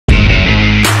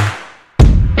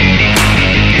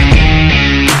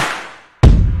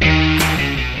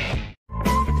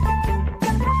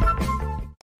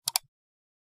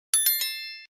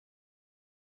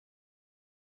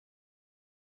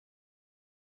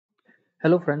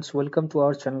Hello friends, welcome to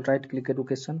our channel Right Click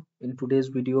Education. In today's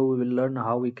video, we will learn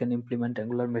how we can implement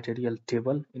Angular material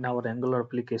table in our Angular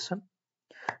application.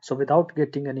 So without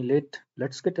getting any late,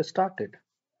 let's get started.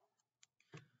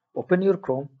 Open your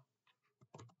Chrome,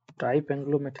 type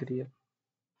Angular material,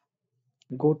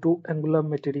 go to Angular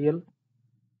material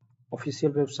official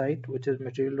website, which is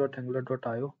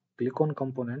material.angular.io. Click on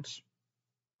components.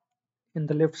 In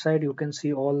the left side, you can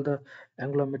see all the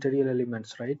Angular material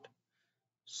elements, right?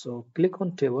 So click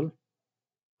on table.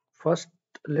 First,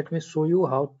 let me show you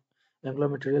how Angular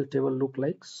material table look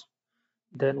like.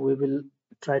 Then we will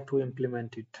try to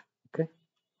implement it. Okay,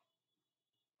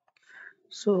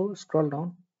 so scroll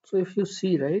down. So if you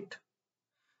see, right,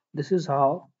 this is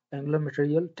how Angular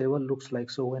material table looks like.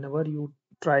 So whenever you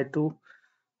try to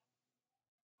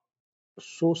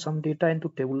show some data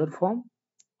into tabular form,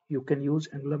 you can use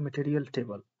Angular material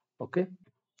table. Okay,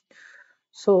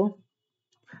 so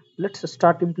let's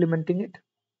start implementing it.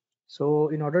 So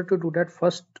in order to do that,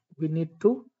 first we need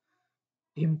to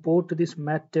import this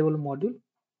math table module.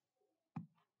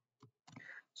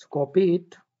 So copy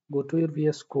it, go to your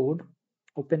VS Code,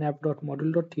 open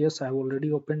app.module.ts. I've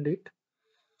already opened it.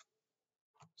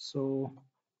 So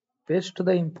paste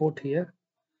the import here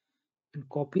and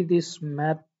copy this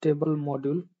math table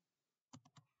module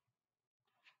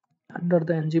under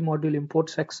the ng module import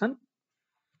section.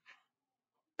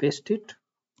 Paste it.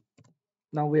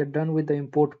 Now we are done with the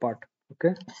import part.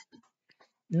 Okay,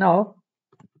 now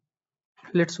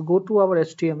let's go to our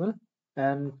HTML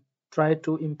and try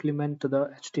to implement the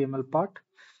HTML part.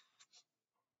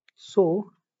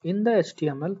 So in the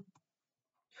HTML,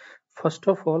 first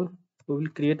of all, we will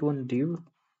create one div.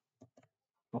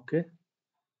 Okay,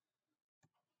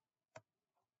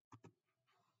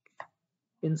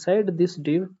 inside this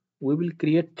div we will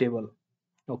create table.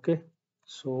 Okay,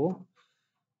 so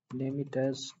name it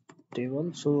as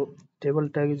table. So table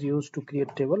tag is used to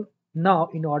create table. Now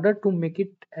in order to make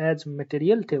it as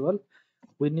material table,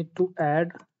 we need to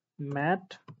add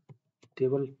mat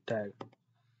table tag.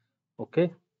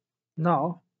 Okay,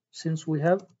 now since we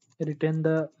have written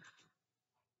the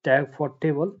tag for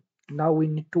table, now we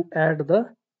need to add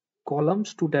the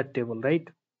columns to that table, right?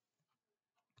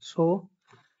 So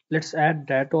let's add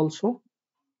that also.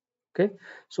 Okay,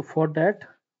 so for that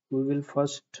we will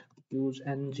first use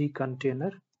ng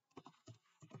container.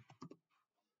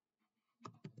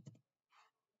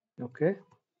 Okay,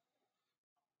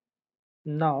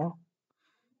 now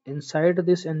inside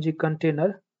this ng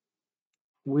container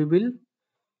we will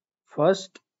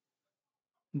first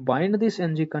bind this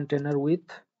ng container with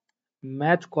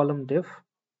match column def.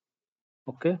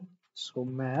 Okay, so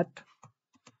mat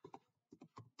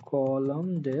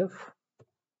column def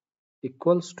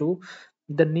equals to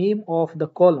the name of the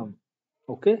column.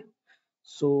 Okay,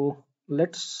 so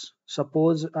let's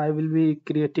suppose I will be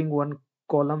creating one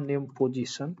column named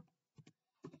position.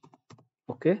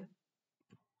 Okay,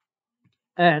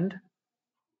 and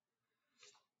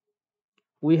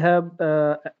we have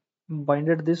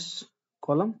binded this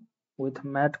column with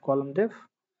mat column def.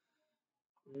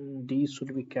 D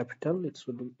should be capital, it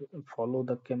should follow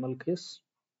the camel case.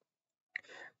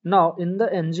 Now in the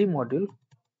ng module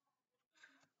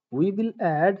we will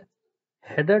add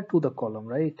header to the column,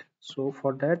 right? So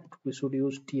for that we should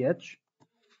use th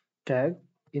tag.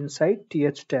 Inside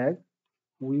th tag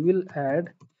we will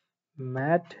add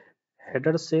mat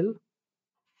header cell,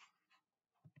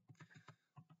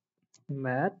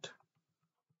 mat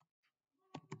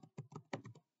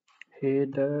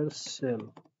header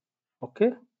cell.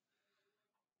 Okay,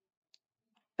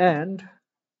 and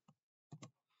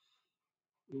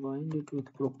bind it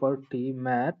with property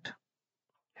mat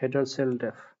header cell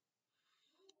def,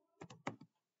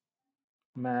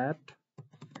 mat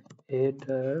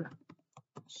header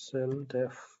cell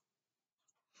def.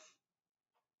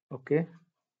 Okay,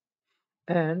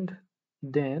 and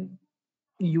then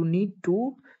you need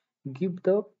to give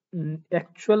the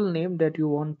actual name that you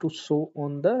want to show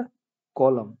on the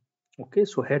column. Okay,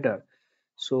 so header.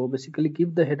 So basically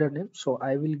give the header name. So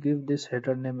I will give this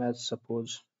header name as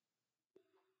suppose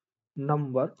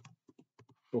number.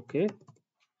 Okay,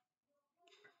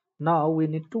 now we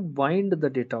need to bind the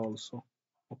data also.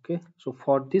 Okay, so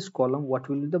for this column what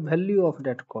will be the value of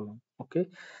that column? Okay,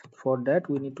 for that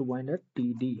we need to bind a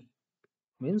td,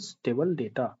 means table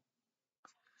data.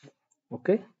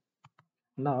 Okay,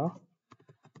 now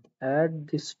add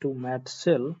this to mat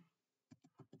cell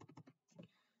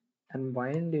and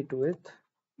bind it with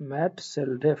mat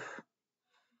cell def,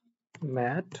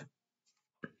 mat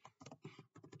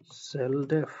cell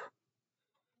def.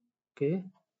 Okay,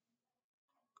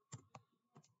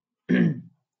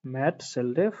 mat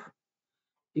cell def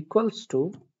equals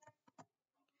to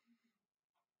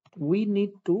we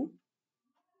need to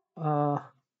uh,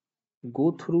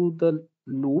 go through the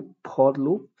loop, for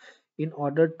loop, in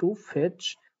order to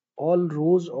fetch all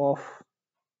rows of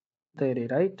the array,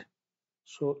 right?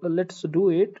 So let's do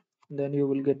it, then you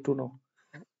will get to know.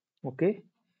 Okay,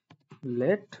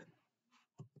 let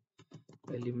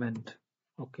element.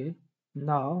 Okay,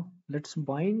 now let's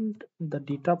bind the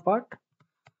data part.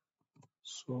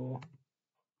 So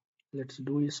let's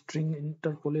do a string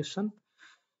interpolation,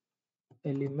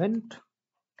 element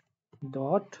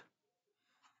dot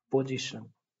position.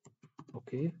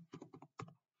 Okay,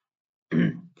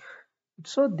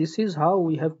 so this is how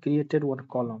we have created one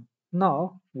column.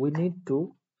 Now we need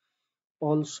to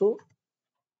also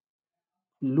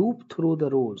loop through the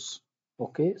rows.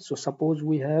 Okay, so suppose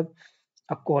we have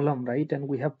a column, right, and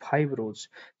we have 5 rows.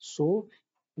 So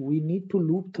we need to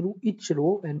loop through each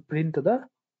row and print the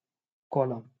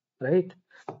column, right?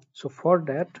 So for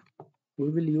that we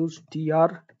will use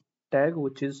tr tag,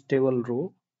 which is table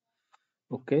row.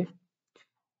 Okay,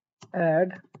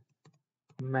 add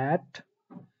mat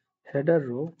header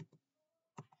row,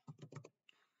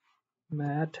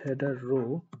 mat header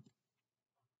row,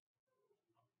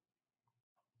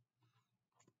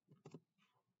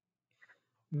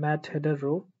 mat header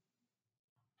row,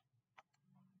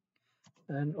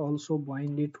 and also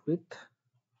bind it with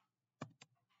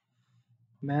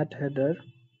mat header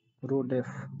row def,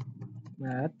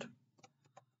 mat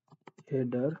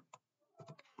header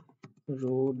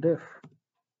row def.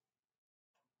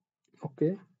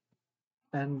 Okay,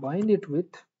 and bind it with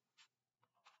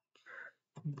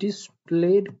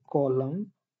displayed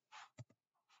column,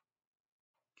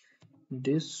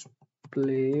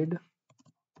 displayed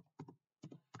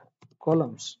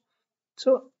columns.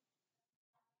 So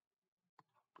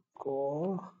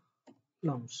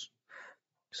columns.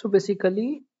 So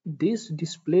basically this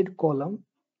displayed column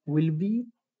will be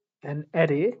an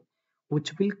array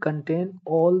which will contain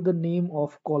all the name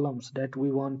of columns that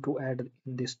we want to add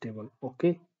in this table.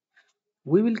 Okay,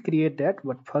 we will create that,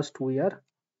 but first we are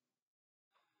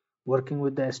working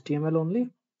with the HTML only.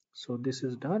 So this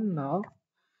is done. Now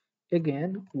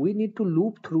again we need to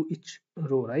loop through each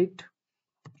row, right?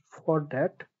 For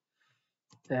that,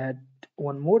 add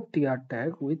one more tr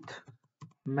tag with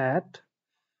mat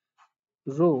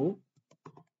row.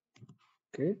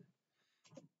 Okay,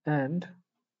 and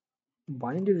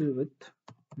bind it with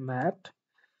mat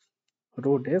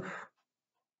row def,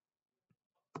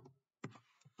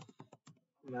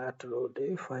 mat row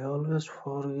def. I always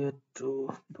forget to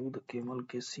do the camel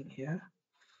casing here.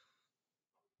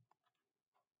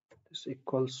 This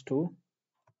equals to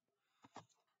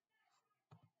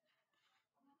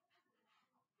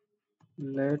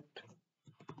let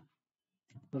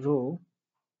row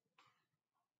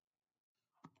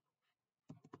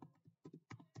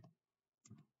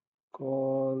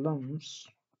columns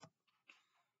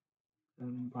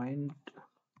and bind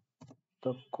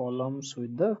the columns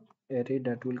with the array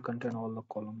that will contain all the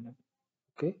column name.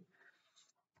 Okay,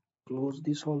 close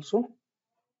this also.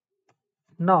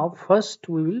 Now first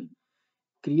we will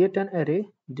create an array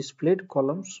displayed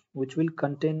columns which will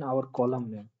contain our column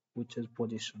name, which is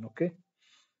position. Okay,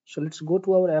 so let's go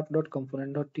to our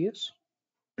app.component.ts.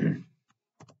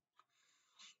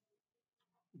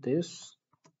 This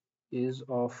is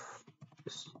of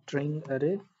string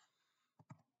array.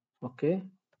 Okay,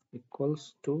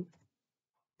 equals to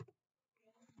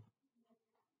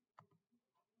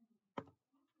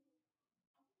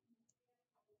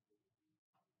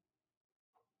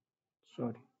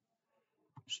sorry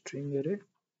string array,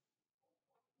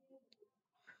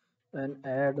 and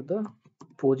add the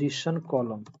position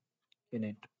column in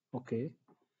it. Okay,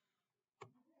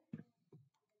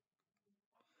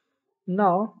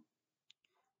 now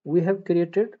we have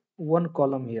created one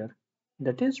column here,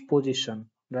 that is position,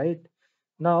 right?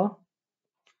 Now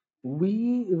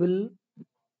we will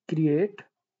create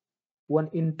one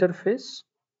interface.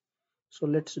 So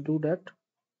let's do that.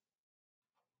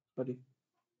 Sorry,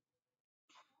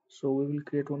 so we will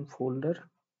create one folder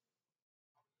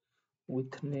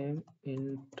with name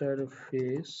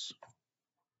interface.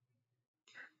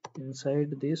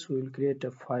 Inside this we will create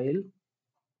a file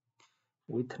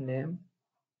with name,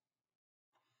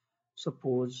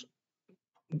 suppose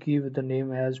give the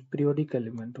name as periodic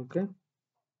element. Okay,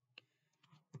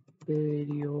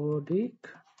 periodic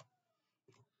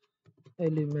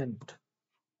element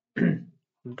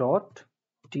dot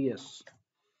ts,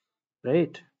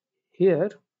 right? Here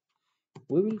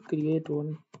we will create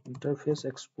one interface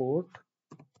export,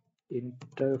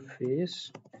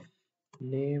 interface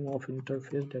name of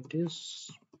interface, that is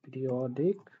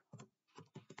periodic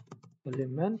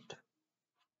element.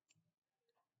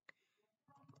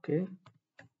 Okay,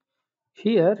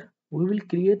 Here we will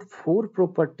create four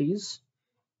properties,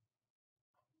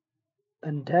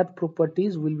 and that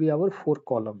properties will be our four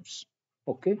columns.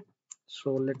 Okay,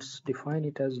 so let's define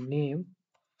it as name,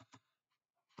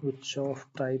 which of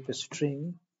type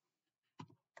string.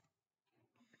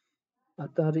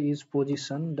 Other is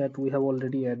position, that we have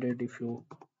already added, if you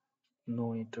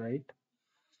know it, right?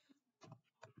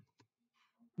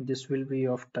 This will be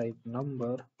of type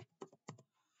number.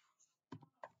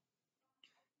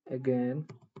 Again,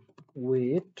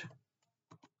 weight,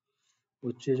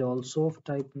 which is also of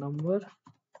type number.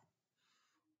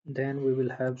 Then we will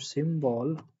have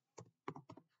symbol,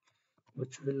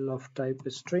 which will of type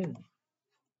string,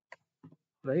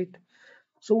 right?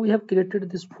 So we have created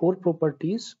these four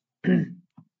properties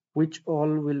which all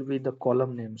will be the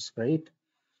column names, right?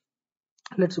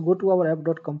 Let's go to our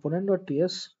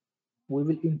app.component.ts. We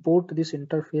will import this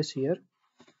interface here.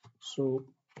 So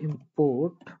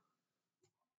import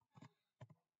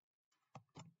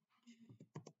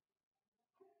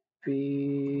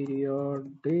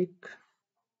periodic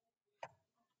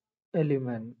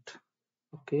element.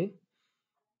 Okay,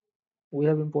 we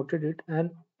have imported it,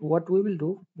 and what we will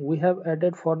do, we have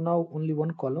added for now only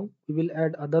one column. We will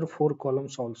add other four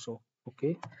columns also.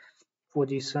 Okay,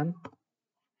 position,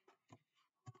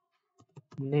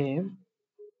 name,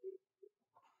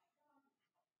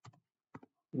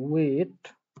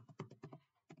 weight,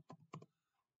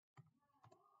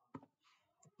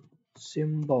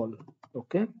 symbol.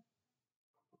 Okay,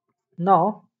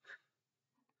 now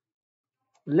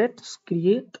let's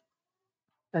create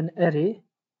an array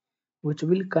which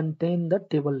will contain the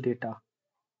table data.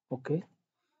 Okay,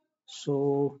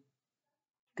 so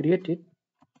create it,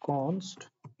 const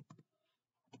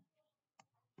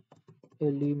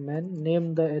element,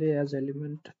 name the array as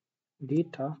element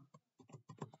data.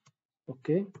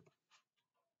 Okay,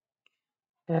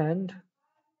 and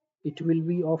it will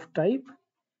be of type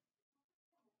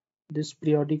this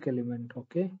periodic element.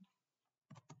 Okay,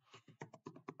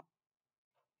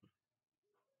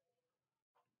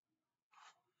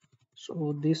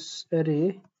 so this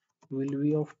array will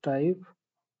be of type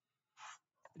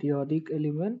periodic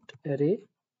element array.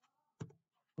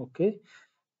 Okay,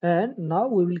 and now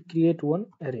we will create one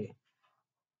array.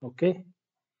 Okay,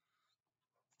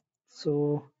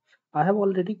 so I have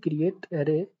already created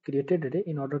array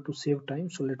in order to save time.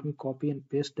 So let me copy and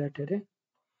paste that array.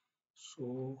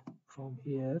 So from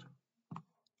here,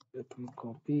 let me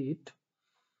copy it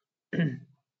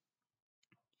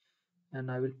and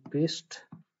I will paste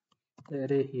the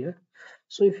array here.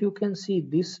 So if you can see,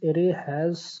 this array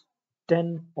has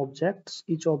 10 objects.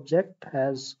 Each object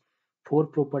has four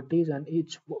properties, and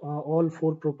each all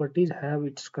four properties have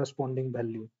its corresponding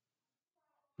value,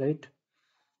 right?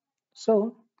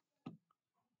 So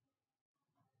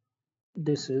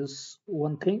this is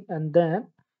one thing, and then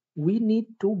we need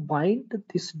to bind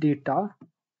this data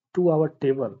to our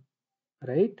table,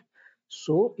 right?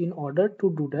 So in order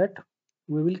to do that,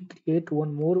 we will create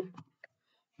one more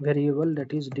variable,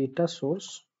 that is data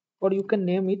source, or you can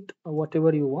name it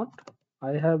whatever you want.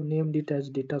 I have named it as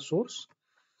data source.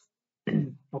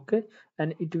 Okay,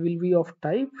 and it will be of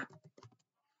type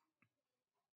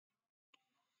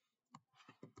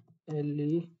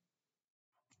le,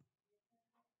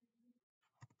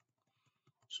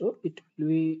 so it will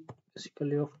be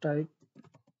basically of type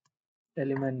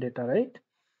element data, right?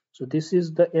 So this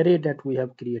is the array that we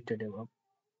have created above.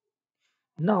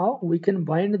 Now we can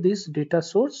bind this data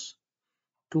source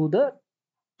to the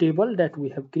table that we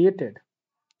have created.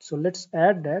 So let's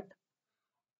add that.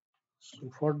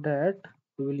 So for that,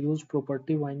 we will use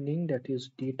property binding, that is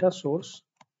data source.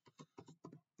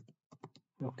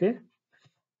 Okay,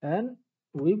 and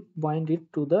we bind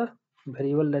it to the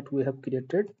variable that we have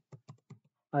created.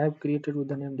 I have created with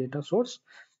the name data source.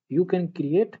 You can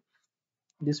create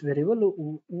this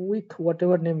variable with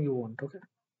whatever name you want. Okay,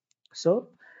 so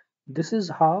this is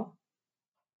how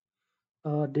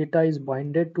data is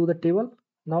binded to the table.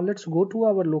 Now let's go to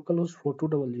our localhost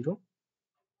 4200.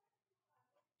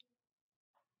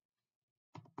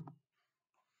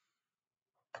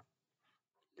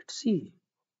 Let's see.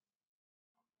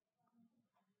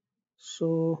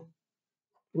 So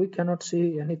we cannot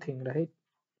see anything, right?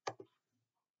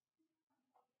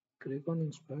 Click on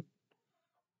inspect,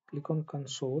 click on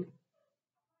console.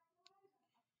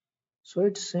 So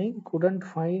it's saying couldn't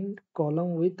find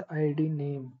column with ID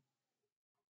name.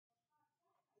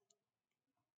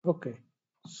 Okay,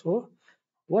 so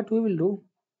what we will do,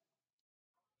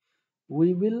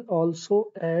 we will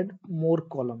also add more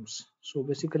columns. So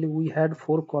basically we had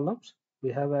four columns,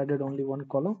 we have added only one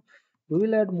column. We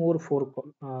will add more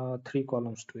three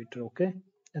columns to it. Okay,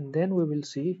 and then we will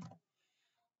see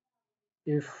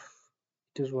if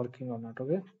it is working or not.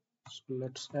 Okay, so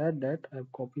let's add that.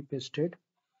 I've copy pasted.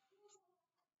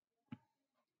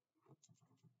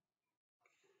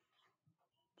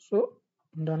 So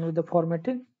done with the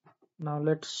formatting. Now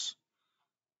let's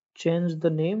change the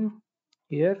name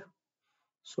here.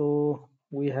 So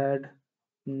we had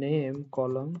name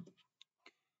column,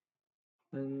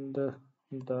 and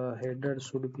the header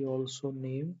should be also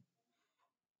name.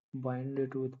 Bind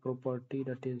it with property,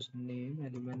 that is name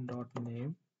element dot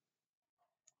name.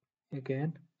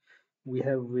 Again we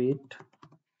have weight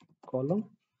column.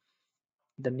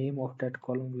 The name of that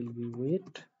column will be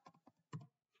weight,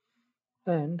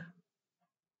 and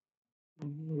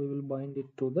we will bind it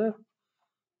to the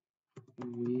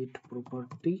weight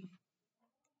property.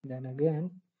 Then again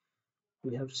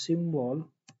we have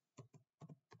symbol.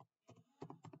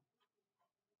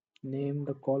 Name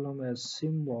the column as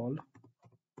symbol.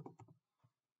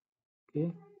 Okay,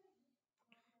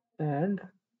 and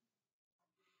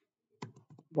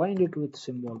bind it with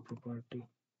symbol property.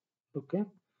 Okay,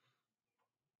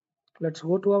 let's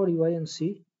go to our UI and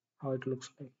see how it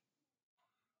looks like.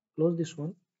 Close this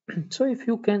one. So if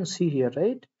you can see here,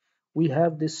 right, we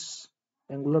have this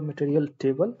angular material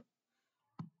table.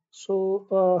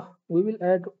 So we will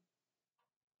add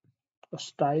a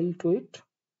style to it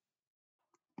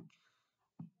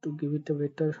to give it a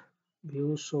better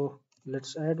view. So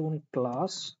let's add one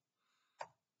class,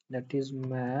 that is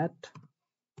math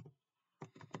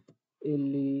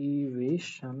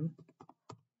elevation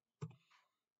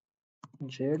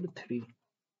z3.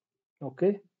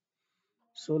 Okay,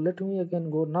 so let me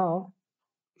again go now.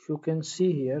 If you can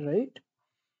see here, right,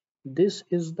 this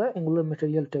is the angular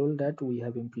material table that we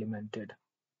have implemented.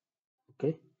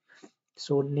 Okay,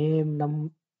 so name,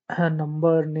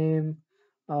 number, name,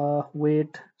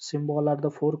 weight, symbol are the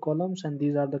four columns, and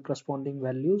these are the corresponding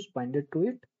values binded to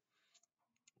it.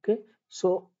 Okay,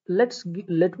 so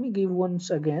let me give once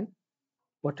again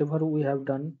whatever we have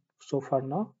done so far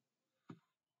now.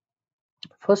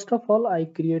 First of all, I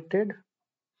created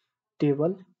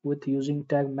table with using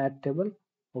tag mat table.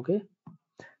 Okay,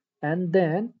 and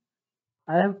then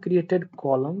I have created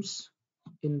columns.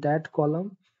 In that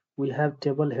column we have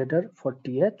table header for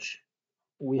th.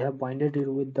 We have binded it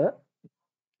with the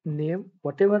name,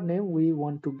 whatever name we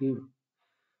want to give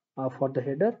for the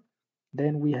header.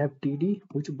 Then we have td,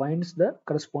 which binds the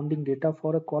corresponding data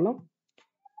for a column,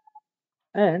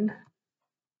 and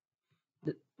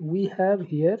we have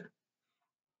here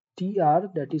tr,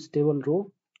 that is table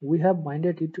row. We have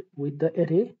binded it with the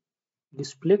array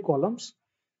display columns,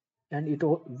 and it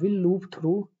will loop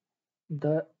through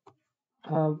the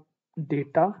uh,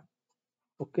 data.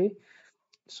 Okay,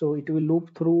 so it will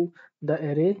loop through the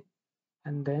array,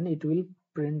 and then it will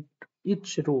print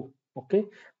each row. Okay,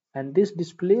 and this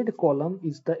displayed column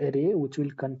is the array which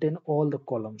will contain all the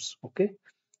columns. Okay,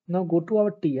 now go to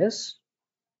our ts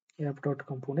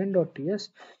app.component.ts.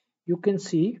 You can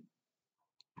see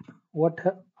what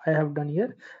I have done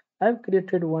here. I've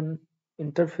created one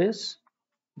interface,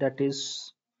 that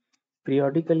is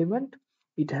periodic element.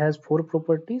 It has four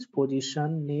properties: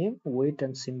 position, name, weight,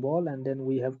 and symbol. And then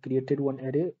we have created one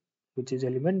array which is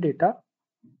element data,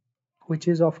 which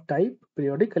is of type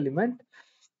periodic element,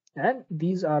 and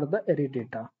these are the array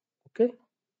data. Okay,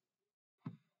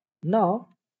 now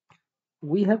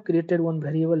we have created one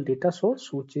variable data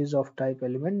source which is of type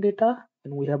element data,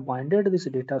 and we have binded this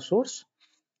data source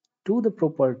to the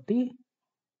property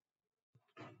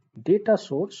data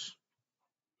source.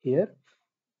 Here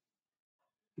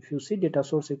if you see, data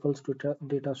source equals to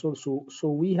data source, so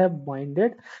we have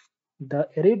binded the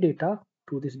array data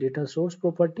to this data source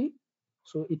property.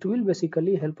 So it will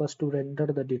basically help us to render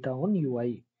the data on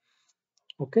UI.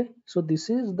 Okay, so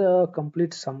this is the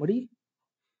complete summary.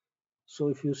 So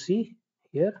if you see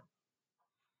here,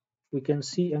 we can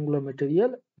see angular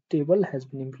material table has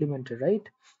been implemented, right?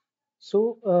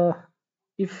 So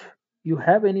if you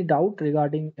have any doubt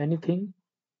regarding anything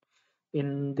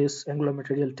in this angular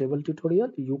material table tutorial,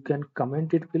 you can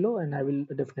comment it below and I will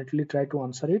definitely try to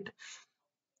answer it.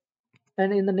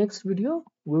 And in the next video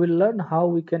we will learn how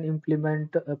we can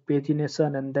implement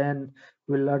pagination, and then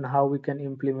we'll learn how we can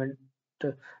implement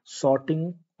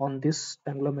sorting on this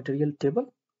angular material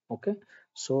table. Okay,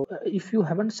 so if you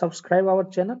haven't subscribed our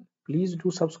channel, please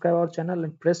do subscribe our channel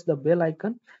and press the bell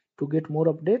icon to get more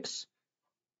updates.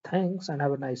 Thanks and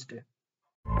have a nice day.